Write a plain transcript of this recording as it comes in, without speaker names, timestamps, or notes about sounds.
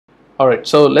Alright,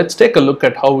 so let's take a look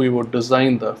at how we would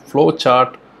design the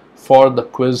flowchart for the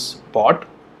quiz bot.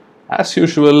 As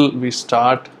usual, we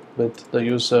start with the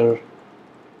user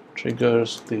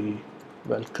triggers the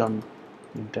welcome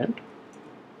intent,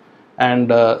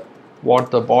 and what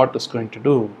the bot is going to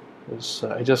do is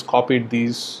I just copied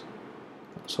these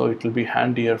so it will be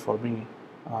handier for me.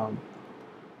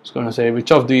 It's going to say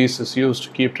which of these is used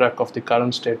to keep track of the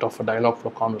current state of a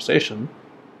Dialogflow conversation,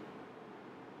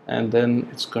 and then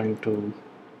it's going to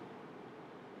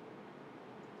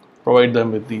provide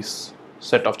them with these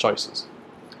set of choices.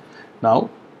 Now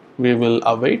we will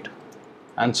await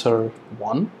answer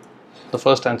 1, the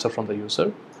first answer from the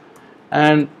user,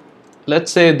 and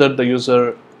let's say that the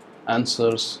user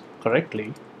answers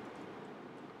correctly.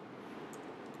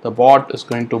 The bot is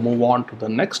going to move on to the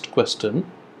next question,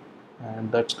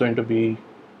 and that's going to be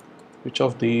which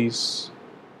of these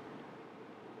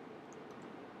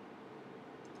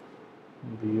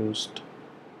will be used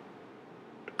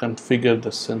to configure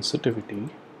the sensitivity.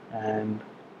 And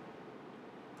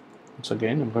once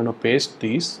again, I'm going to paste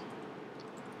these,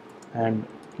 and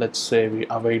let's say we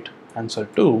await answer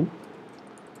 2,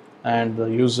 and the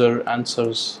user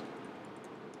answers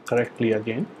correctly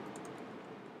again.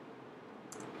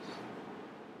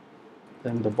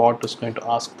 Then the bot is going to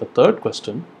ask the third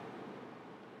question,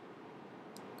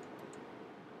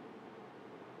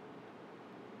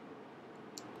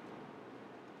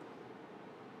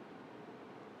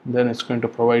 then it's going to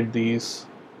provide these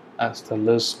as the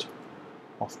list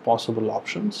of possible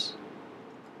options,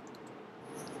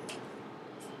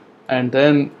 and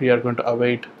then we are going to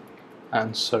await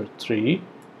answer 3,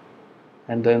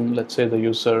 and then let's say the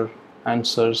user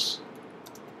answers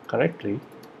correctly.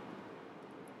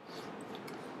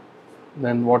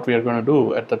 Then what we are going to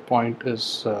do at that point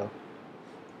is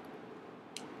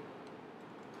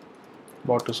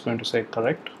bot is going to say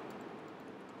correct,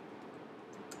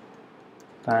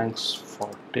 thanks for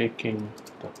taking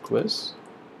the quiz.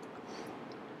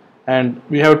 And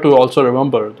we have to also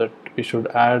remember that we should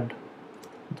add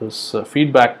this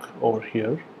feedback over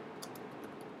here.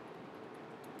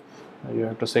 You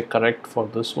have to say correct for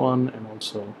this one and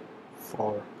also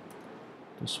for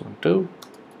this one too.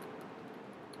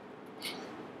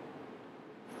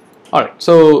 Alright,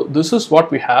 so this is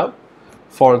what we have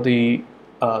for the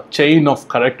chain of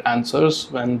correct answers.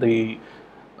 When the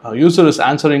user is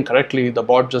answering correctly, the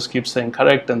bot just keeps saying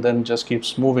correct and then just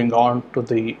keeps moving on to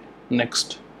the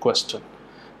next question.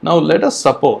 Now let us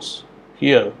suppose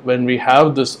here when we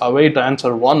have this await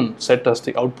answer 1 set as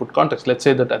the output context, let's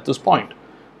say that at this point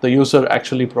the user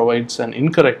actually provides an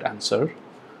incorrect answer.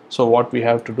 So what we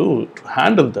have to do to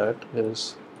handle that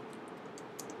is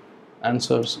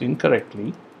answers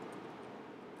incorrectly,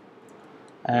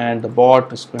 and the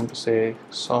bot is going to say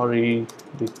sorry,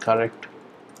 the correct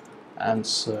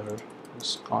answer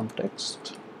is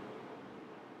context,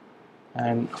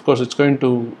 and of course it's going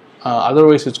to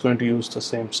otherwise it's going to use the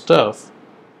same stuff.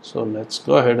 So let's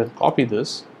go ahead and copy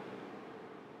this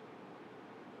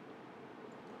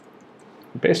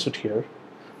and paste it here.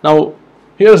 Now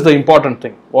here's the important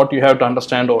thing. What you have to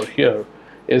understand over here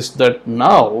is that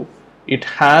now it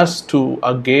has to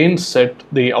again set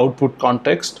the output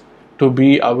context to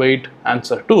be await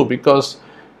answer 2, because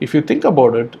if you think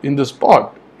about it, in this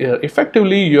bot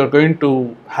effectively you are going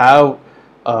to have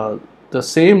the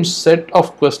same set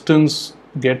of questions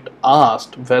get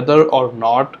asked whether or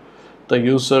not the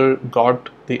user got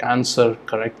the answer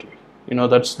correctly. You know,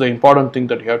 that's the important thing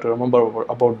that you have to remember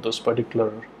about this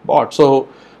particular bot. So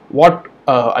what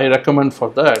I recommend for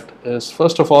that is,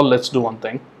 first of all, let's do one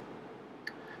thing.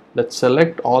 Let's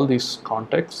select all these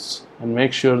contexts and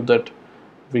make sure that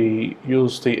we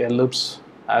use the ellipse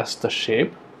as the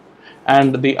shape.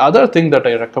 And the other thing that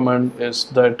I recommend is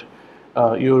that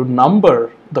you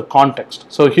number the context.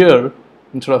 So here,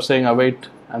 instead of saying await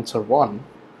answer 1,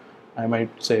 I might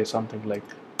say something like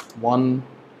 1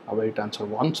 await answer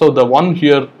 1. So the 1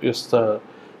 here is the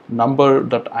number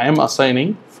that I am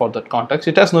assigning for that context.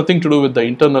 It has nothing to do with the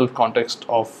internal context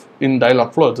of in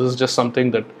Dialogflow. This is just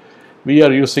something that we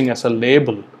are using as a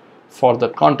label for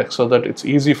that context, so that it's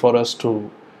easy for us to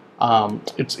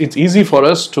it's easy for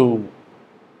us to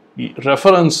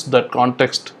reference that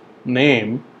context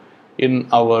name in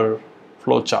our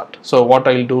flowchart. So what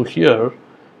I'll do here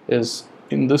is,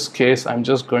 in this case, I'm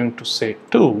just going to say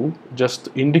 2, just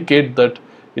indicate that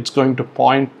it's going to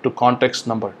point to context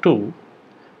number 2,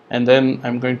 and then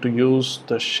I'm going to use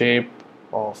the shape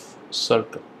of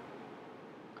circle.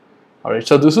 Alright,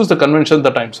 so this is the convention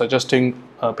that I'm suggesting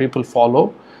people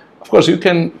follow. Of course, you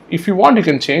can, if you want, you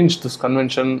can change this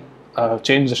convention,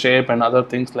 change the shape and other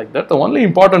things like that. The only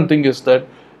important thing is that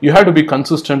you have to be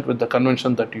consistent with the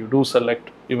convention that you do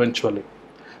select eventually.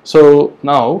 So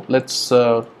now let's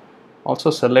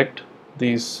also select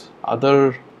these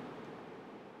other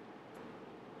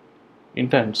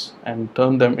intents and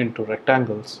turn them into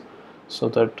rectangles so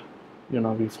that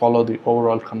we follow the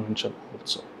overall convention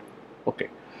also. Okay,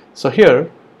 so here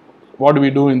what do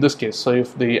we do in this case? So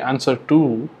if the answer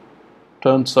 2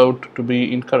 turns out to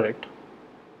be incorrect,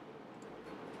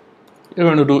 you're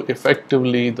going to do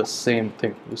effectively the same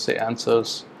thing. You say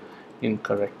answers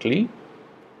incorrectly,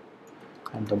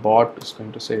 and the bot is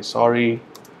going to say, sorry,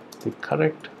 the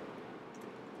correct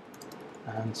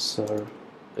answer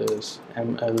is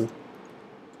ML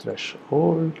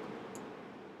threshold,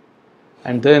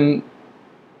 and then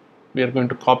we are going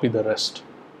to copy the rest.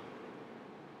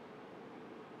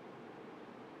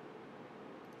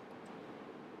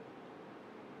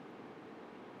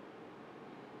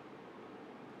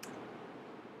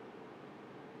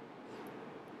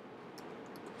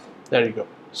 There you go.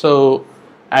 So,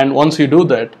 and once you do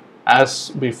that, as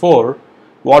before,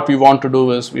 what we want to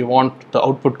do is we want the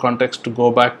output context to go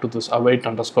back to this await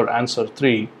underscore answer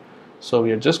 3. So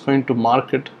we are just going to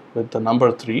mark it with the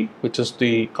number 3, which is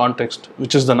the context,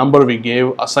 which is the number we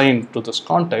gave assigned to this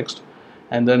context,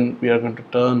 and then we are going to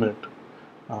turn it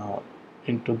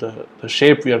into the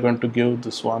shape we are going to give.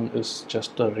 This one is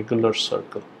just a regular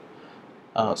circle,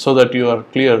 so that you are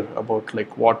clear about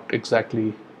like what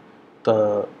exactly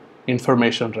the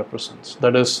information represents.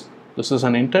 That is, this is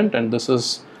an intent and this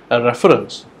is a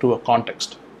reference to a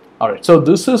context. Alright, so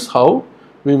this is how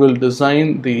we will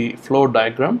design the flow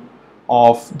diagram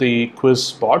of the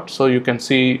quiz bot. So you can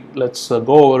see, let's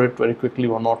go over it very quickly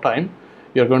one more time.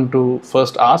 You're going to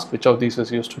first ask which of these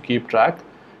is used to keep track,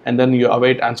 and then you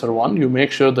await answer 1. You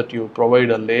make sure that you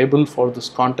provide a label for this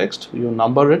context. You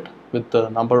number it with the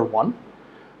number 1,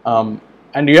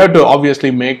 and you have to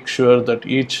obviously make sure that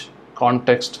each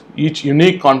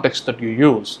unique context that you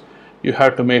use, you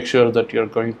have to make sure that you're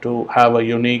going to have a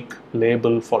unique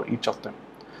label for each of them.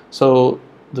 So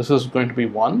this is going to be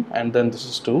 1, and then this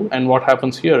is 2, and what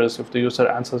happens here is if the user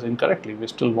answers incorrectly, we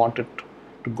still want it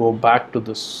to go back to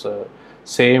this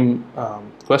same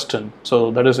question.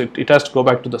 So that is, it has to go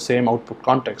back to the same output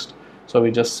context. So we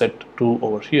just set 2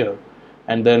 over here,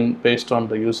 and then based on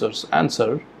the user's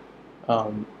answer,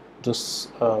 this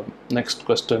next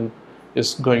question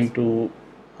is going to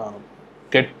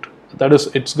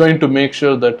it's going to make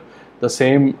sure that the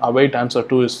same await answer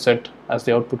 2 is set as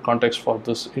the output context for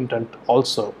this intent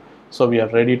also. So we are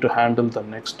ready to handle the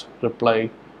next reply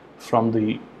from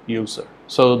the user.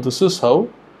 So this is how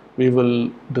we will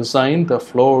design the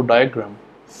flow diagram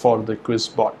for the quiz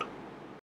bot.